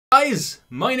guys,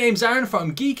 my name's Aaron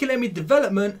from Geeky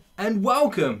Development and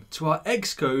welcome to our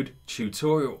Xcode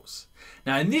tutorials.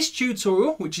 Now in this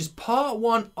tutorial, which is part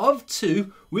 1 of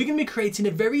 2, we're going to be creating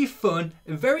a very fun,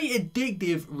 a very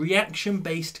addictive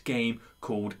reaction-based game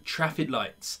called Traffic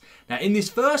Lights. Now in this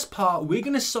first part, we're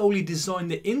going to solely design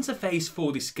the interface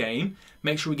for this game,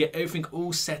 make sure we get everything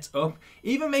all set up,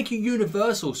 even make it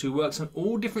universal so it works on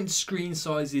all different screen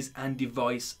sizes and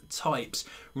device types,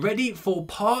 ready for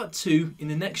part 2 in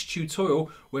the next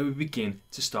tutorial where we begin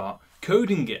to start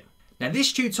coding it. Now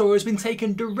this tutorial has been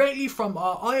taken directly from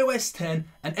our iOS 10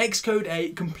 and Xcode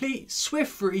 8 complete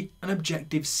Swift free and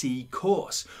Objective-C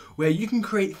course, where you can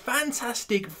create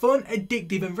fantastic, fun,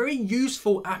 addictive and very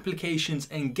useful applications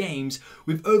and games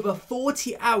with over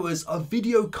 40 hours of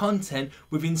video content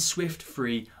within Swift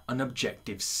free and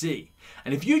Objective-C.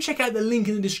 And if you check out the link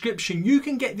in the description, you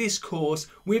can get this course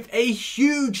with a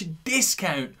huge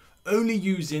discount only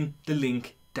using the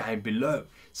link down below.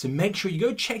 So make sure you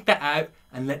go check that out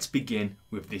and let's begin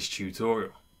with this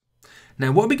tutorial.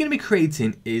 Now what we're going to be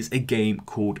creating is a game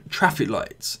called Traffic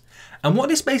Lights. And what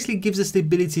this basically gives us the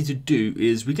ability to do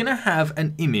is we're going to have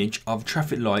an image of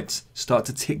traffic lights start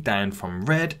to tick down from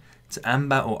red to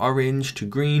amber or orange to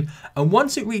green. And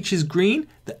once it reaches green,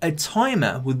 a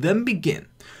timer will then begin.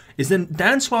 It's then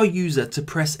down to our user to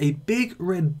press a big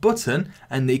red button,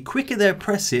 and the quicker they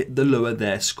press it, the lower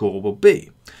their score will be.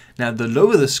 Now the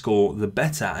lower the score, the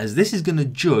better, as this is going to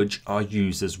judge our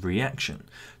user's reaction.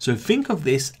 So think of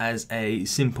this as a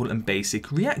simple and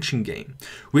basic reaction game,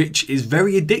 which is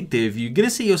very addictive. You're going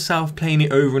to see yourself playing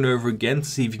it over and over again to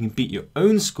see if you can beat your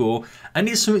own score, and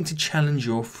it's something to challenge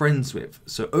your friends with.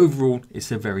 So overall,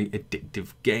 it's a very addictive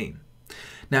game.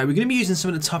 Now we're going to be using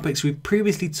some of the topics we've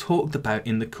previously talked about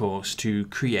in the course to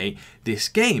create this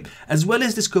game, as well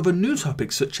as discover new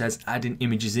topics such as adding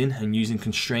images in and using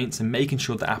constraints and making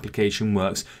sure the application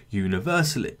works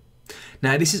universally.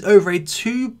 Now this is over a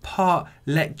 2-part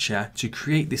lecture to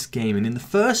create this game, and in the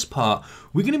first part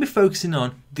we're going to be focusing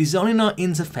on designing our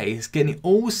interface, getting it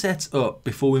all set up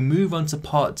before we move on to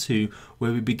part 2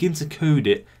 where we begin to code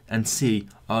it and see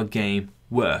our game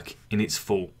work in its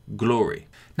full glory.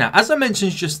 Now, as I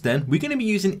mentioned just then, we're going to be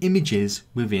using images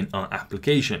within our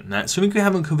application. Now, it's something we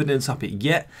haven't covered in the topic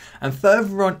yet, and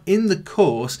further on in the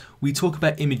course, we talk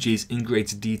about images in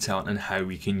greater detail and how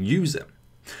we can use them.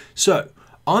 So,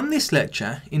 on this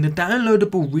lecture, in the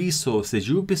downloadable resources,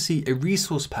 you'll see a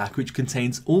resource pack which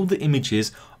contains all the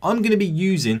images I'm going to be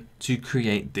using to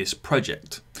create this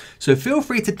project. So feel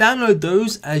free to download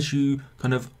those as you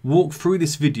kind of walk through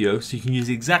this video so you can use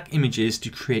the exact images to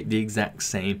create the exact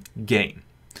same game.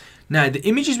 Now the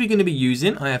images we're going to be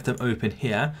using, I have them open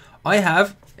here. I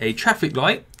have a traffic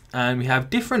light, and we have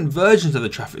different versions of the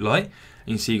traffic light.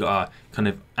 And you see you got our kind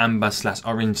of amber /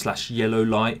 orange / yellow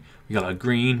light. We got our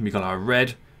green, we got our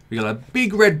red, we got our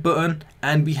big red button,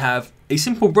 and we have a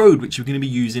simple road which we're going to be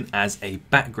using as a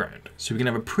background. So we're going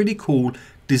to have a pretty cool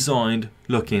designed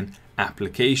looking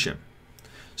application.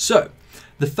 So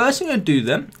the first thing I'm going to do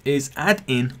then is add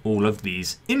in all of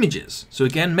these images. So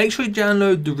again, make sure you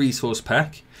download the resource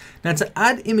pack. Now to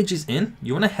add images in,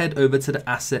 you want to head over to the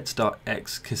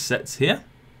assets.x cassettes here,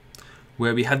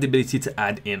 where we have the ability to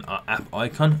add in our app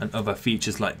icon and other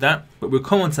features like that, but we'll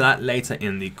come on to that later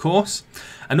in the course.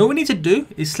 And all we need to do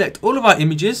is select all of our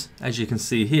images, as you can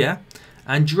see here,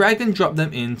 and drag and drop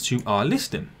them into our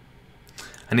listing.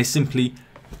 And it simply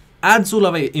adds all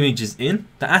of our images in.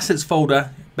 The assets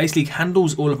folder basically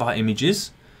handles all of our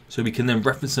images, so we can then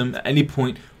reference them at any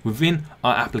point within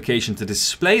our application to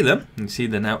display them. You can see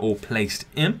they're now all placed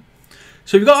in.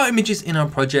 So we've got our images in our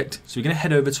project, so we're going to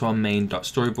head over to our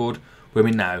main.storyboard, where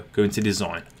we're now going to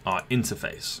design our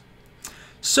interface.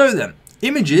 So then,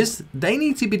 images, they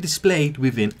need to be displayed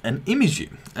within an image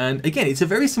view. And again, it's a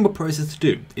very simple process to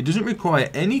do. It doesn't require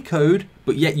any code,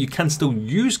 but yet you can still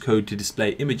use code to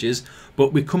display images,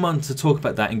 but we come on to talk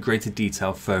about that in greater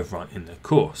detail further on in the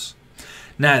course.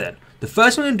 Now then, the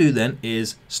first thing I'm going to do then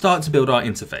is start to build our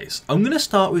interface. I'm going to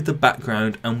start with the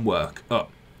background and work up.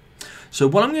 So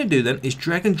what I'm going to do then is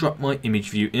drag and drop my image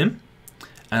view in,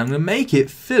 and I'm going to make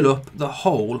it fill up the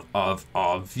whole of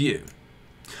our view.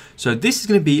 So this is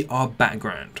going to be our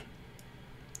background.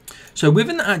 So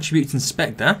within the attributes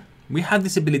inspector, we have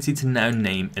this ability to now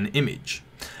name an image.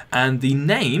 And the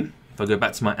name, if I go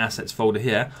back to my assets folder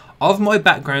here, of my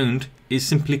background is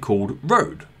simply called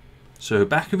road. So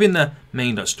back within the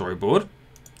main.storyboard,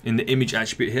 in the image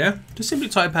attribute here, just simply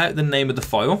type out the name of the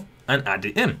file and add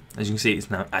it in. As you can see, it's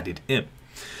now added in.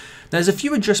 There's a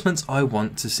few adjustments I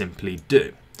want to simply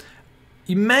do.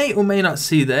 You may or may not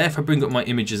see there, if I bring up my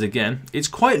images again, it's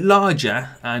quite larger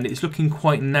and it's looking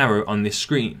quite narrow on this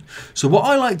screen. So what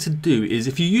I like to do is,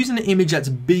 if you're using an image that's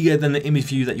bigger than the image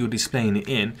view that you're displaying it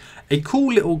in, a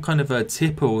cool little kind of a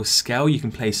tip or scale you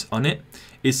can place on it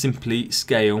is simply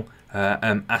scale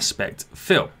aspect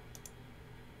fill.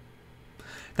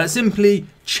 That simply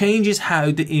changes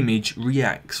how the image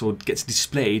reacts or gets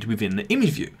displayed within the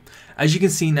image view. As you can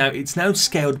see now, it's now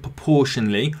scaled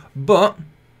proportionally, but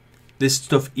there's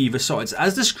stuff either side. So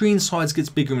as the screen size gets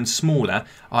bigger and smaller,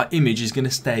 our image is going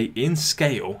to stay in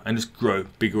scale and just grow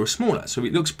bigger or smaller. So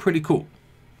it looks pretty cool.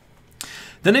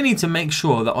 Then I need to make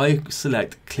sure that I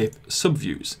select clip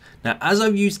subviews. Now, as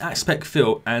I've used aspect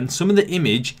fill and some of the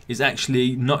image is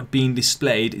actually not being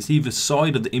displayed, it's either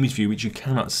side of the image view which you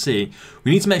cannot see,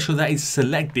 we need to make sure that is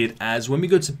selected, as when we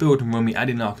go to build and when we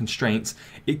add in our constraints,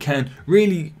 it can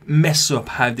really mess up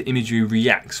how the image view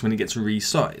reacts when it gets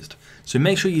resized. So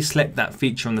make sure you select that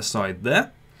feature on the side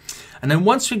there. And then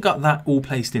once we've got that all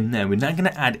placed in there, we're now going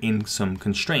to add in some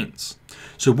constraints.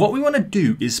 So what we want to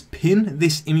do is pin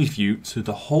this image view to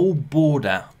the whole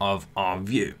border of our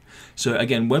view. So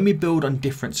again, when we build on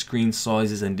different screen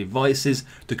sizes and devices,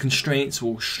 the constraints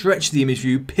will stretch the image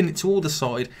view, pin it to all the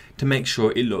side to make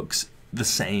sure it looks the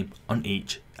same on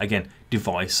each, again,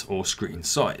 device or screen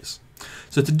size.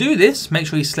 So to do this, make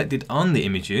sure you select it on the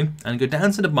image view and go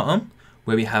down to the bottom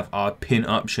where we have our pin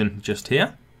option just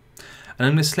here. And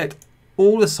I'm going to select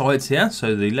all the sides here,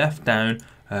 so the left, down,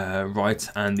 right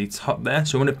and the top there.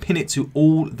 So I want to pin it to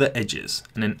all the edges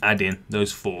and then add in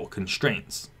those 4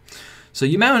 constraints. So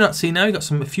you may not see now, you've got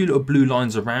a few little blue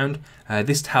lines around.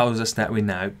 This tells us that we're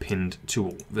now pinned to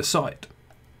all the side.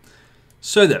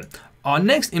 So then, our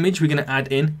next image we're going to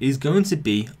add in is going to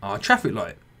be our traffic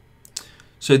light.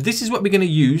 So this is what we're going to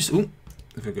use. Ooh,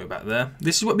 if I go back there,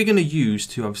 this is what we're going to use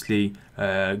to obviously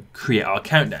create our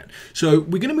countdown. So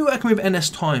we're going to be working with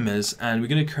NS timers and we're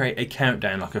going to create a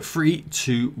countdown like a 3,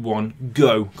 2, 1,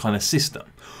 go kind of system.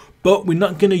 But we're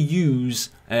not going to use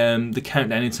the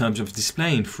countdown in terms of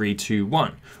displaying 3, 2,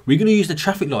 1. We're going to use the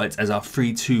traffic lights as our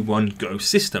 3, 2, 1 go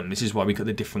system. This is why we got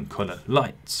the different color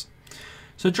lights.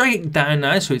 So drag it down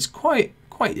now so it's quite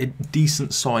a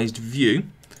decent sized view.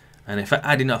 And if I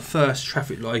add in our first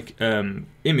traffic light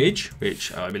image,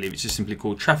 which I believe it's just simply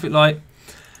called traffic light,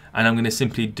 and I'm going to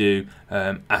simply do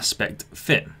aspect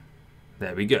fit.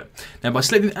 There we go. Now by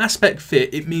selecting aspect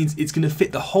fit, it means it's going to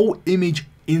fit the whole image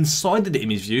inside of the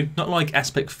image view, not like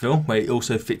aspect fill where it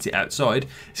also fits it outside.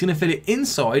 It's going to fit it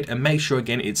inside and make sure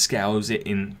again it scales it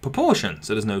in proportion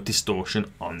so there's no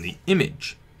distortion on the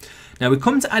image. Now we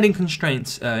come to adding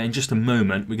constraints in just a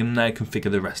moment. We're going to now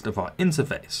configure the rest of our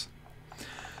interface.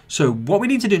 So what we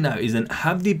need to do now is then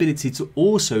have the ability to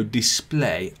also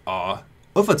display our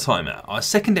other timer, our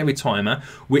secondary timer,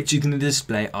 which is going to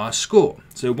display our score.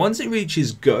 So once it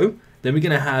reaches go, then we're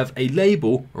going to have a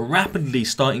label rapidly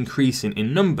start increasing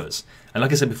in numbers. And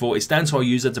like I said before, it's down to our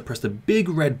user to press the big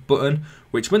red button,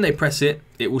 which when they press it,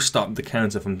 it will stop the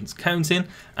counter from counting,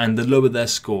 and the lower their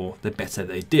score, the better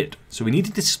they did. So we need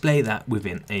to display that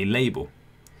within a label.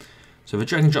 So if I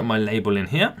drag and drop my label in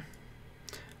here,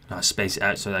 I space it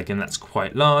out so that again that's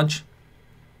quite large.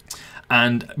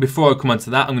 And before I come on to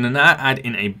that, I'm going to now add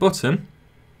in a button,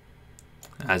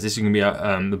 as this is going to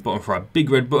be the button for our big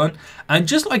red button. And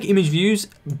just like image views,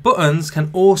 buttons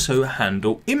can also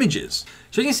handle images.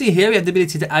 So you can see here we have the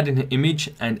ability to add in an image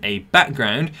and a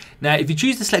background. Now if you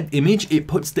choose to select image, it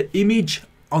puts the image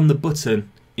on the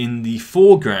button in the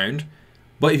foreground,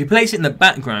 but if you place it in the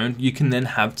background, you can then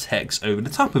have text over the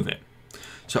top of it.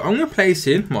 So I'm going to place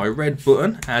in my red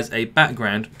button as a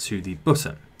background to the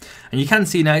button. And you can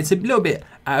see now it's a little bit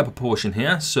out of proportion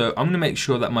here. So I'm going to make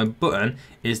sure that my button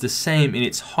is the same in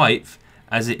its height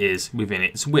as it is within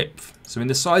its width. So in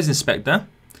the size inspector,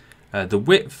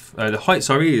 the height,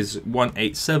 sorry, is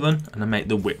 187, and I make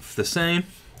the width the same.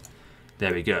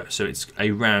 There we go. So it's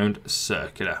a round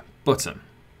circular button.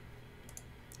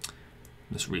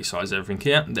 Let's resize everything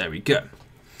here. There we go.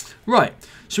 Right,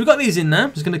 so we've got these in there.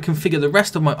 I'm just going to configure the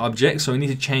rest of my objects. So I need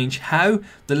to change how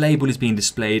the label is being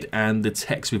displayed and the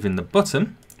text within the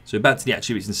button. So back to the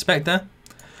attributes inspector.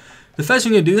 The first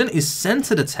thing we're going to do then is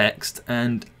center the text,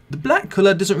 and the black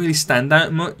color doesn't really stand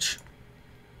out much.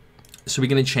 So we're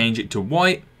going to change it to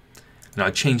white, and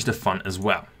I'll change the font as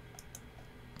well.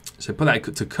 So put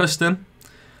that to custom.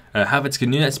 Have it to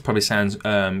new, that probably sounds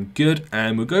good.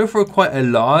 And we'll go for quite a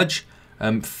large,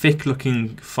 thick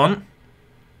looking font.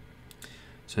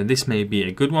 So this may be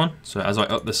a good one. So as I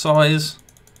up the size,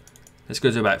 let's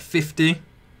go to about 50.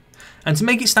 And to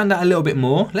make it stand out a little bit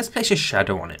more, let's place a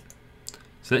shadow on it.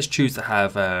 So let's choose to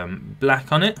have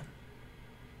black on it.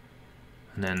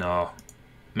 And then our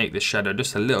make the shadow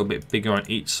just a little bit bigger on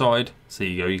each side. So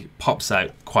you go, it pops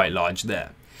out quite large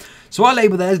there. So our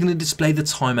label there is going to display the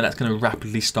timer that's going to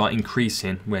rapidly start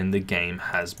increasing when the game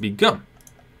has begun.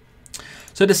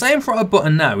 So the same for our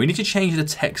button now. We need to change the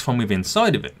text from within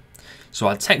inside of it. So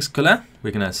our text color,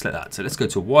 we're going to select that. So let's go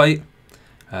to white.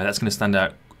 That's going to stand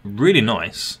out really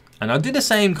nice. And I'll do the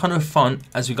same kind of font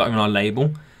as we got in our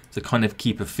label to kind of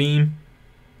keep a theme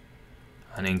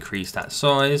and increase that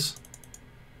size.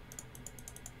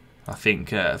 I think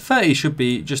 30 should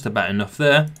be just about enough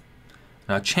there.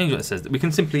 Now change what it says. We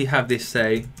can simply have this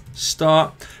say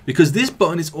start, because this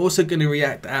button is also going to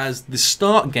react as the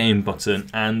start game button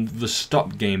and the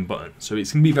stop game button. So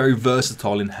it's going to be very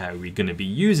versatile in how we're going to be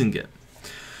using it.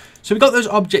 So we've got those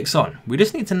objects on. We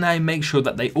just need to now make sure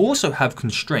that they also have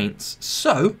constraints,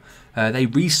 so they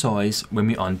resize when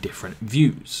we're on different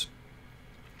views.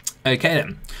 Okay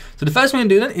then. So the first thing we're going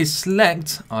to do then is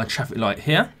select our traffic light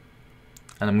here.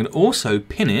 And I'm going to also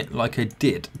pin it like I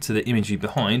did to the image view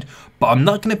behind, but I'm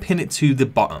not going to pin it to the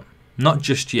bottom, not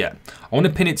just yet. I want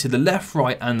to pin it to the left,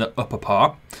 right, and the upper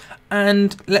part.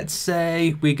 And let's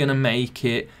say we're going to make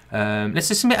it, let's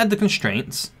just add the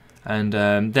constraints, and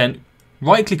then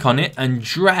right click on it and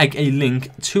drag a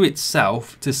link to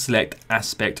itself to select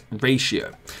aspect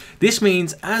ratio. This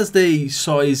means as the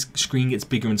size screen gets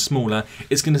bigger and smaller,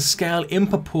 it's going to scale in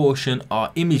proportion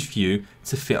our image view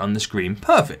to fit on the screen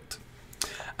perfect.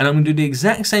 And I'm going to do the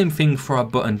exact same thing for our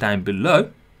button down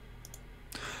below.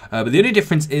 But the only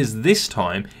difference is this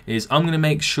time is I'm going to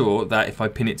make sure that if I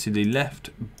pin it to the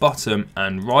left, bottom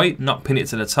and right, not pin it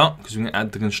to the top, because we're going to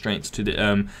add the constraints to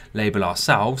the label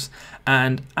ourselves,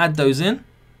 and add those in.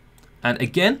 And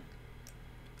again,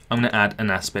 I'm going to add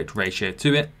an aspect ratio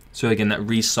to it. So again, that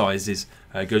resizes,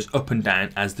 goes up and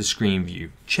down as the screen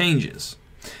view changes.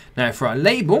 Now for our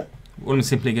label, what I'm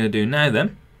simply going to do now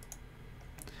then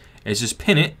is just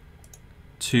pin it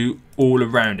to all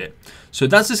around it. So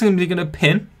that's just simply going to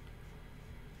pin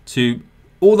to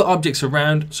all the objects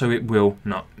around so it will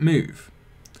not move.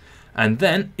 And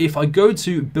then if I go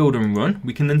to build and run,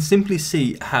 we can then simply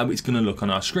see how it's going to look on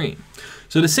our screen.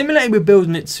 So the simulator we're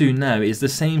building it to now is the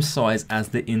same size as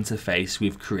the interface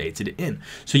we've created it in.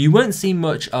 So you won't see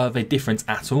much of a difference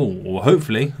at all, or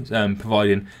hopefully,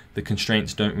 providing the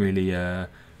constraints don't really,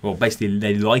 well, basically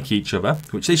they like each other,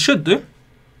 which they should do.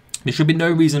 There should be no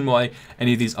reason why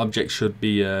any of these objects should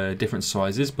be different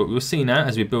sizes, but we'll see now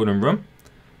as we build and run.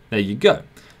 There you go.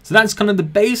 So that's kind of the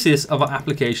basis of our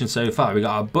application so far. We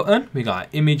got our button, we got our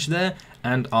image there,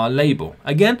 and our label.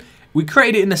 Again, we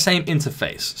created it in the same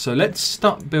interface. So let's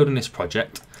start building this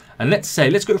project. And let's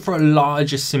go for a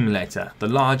larger simulator, the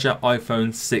larger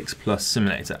iPhone 6 Plus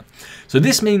simulator. So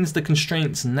this means the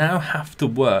constraints now have to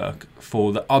work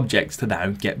for the objects to now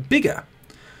get bigger.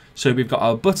 So we've got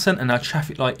our button and our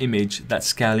traffic light image that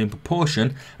scale in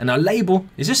proportion, and our label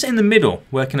is just in the middle,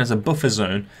 working as a buffer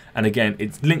zone. And again,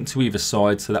 it's linked to either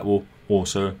side, so that will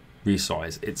also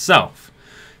resize itself.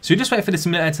 So we just wait for the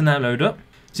simulator to now load up.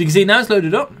 So you can see now it's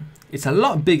loaded up. It's a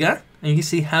lot bigger, and you can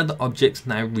see how the objects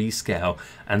now rescale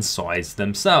and size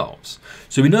themselves.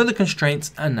 So we know the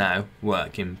constraints are now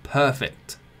working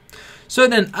perfect. So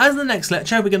then, as the next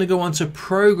lecture, we're going to go on to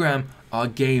program our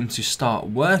game to start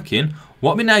working.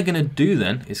 What we're now going to do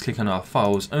then is click on our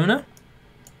files owner,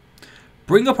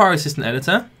 bring up our assistant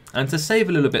editor, and to save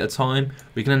a little bit of time,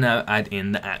 we're going to now add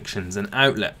in the actions and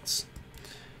outlets.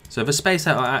 So if I space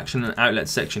out our action and outlet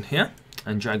section here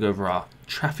and drag over our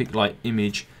traffic light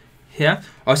image here,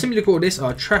 I'll simply call this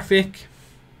our traffic,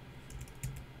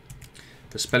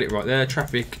 to spell it right there,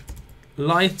 traffic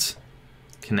light,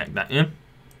 connect that in.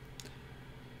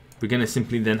 We're going to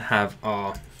simply then have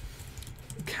our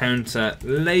counter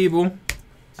label,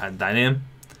 add that in,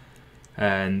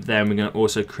 and then we're going to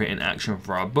also create an action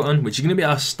for our button, which is going to be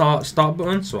our start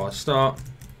button. So our start,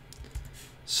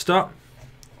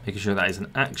 making sure that is an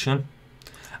action.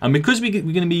 And because we're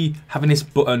going to be having this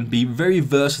button be very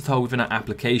versatile within our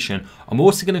application, I'm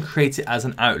also going to create it as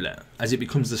an outlet. As it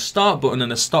becomes the start button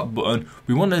and the stop button,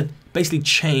 we want to basically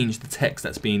change the text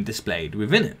that's being displayed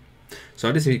within it. So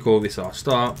I'll just call this our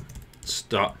start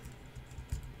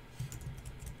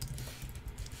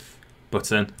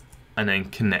button, and then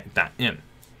connect that in.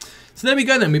 So there we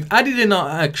go then, we've added in our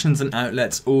actions and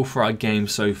outlets all for our game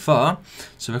so far.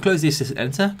 So if I close the assistant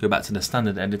editor, go back to the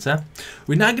standard editor,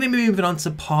 we're now going to be moving on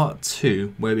to part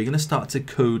 2, where we're going to start to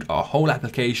code our whole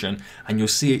application, and you'll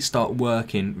see it start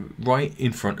working right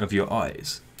in front of your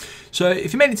eyes. So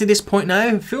if you made it to this point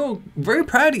now, feel very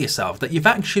proud of yourself that you've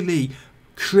actually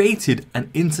created an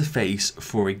interface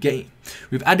for a game.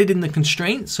 We've added in the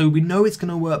constraints so we know it's going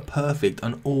to work perfect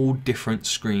on all different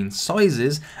screen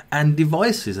sizes and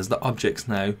devices, as the objects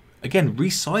now again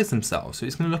resize themselves, so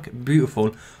it's going to look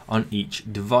beautiful on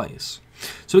each device.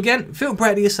 So again, feel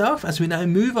proud of yourself as we now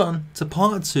move on to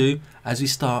part 2 as we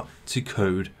start to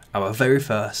code our very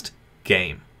first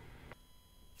game.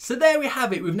 So there we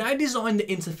have it, we've now designed the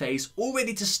interface all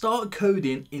ready to start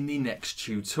coding in the next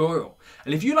tutorial.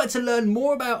 And if you'd like to learn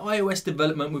more about iOS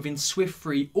development within Swift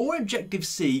 3 or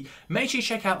Objective-C, make sure you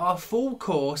check out our full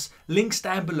course, links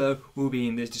down below will be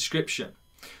in the description.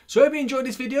 So I hope you enjoyed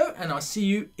this video and I'll see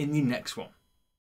you in the next one.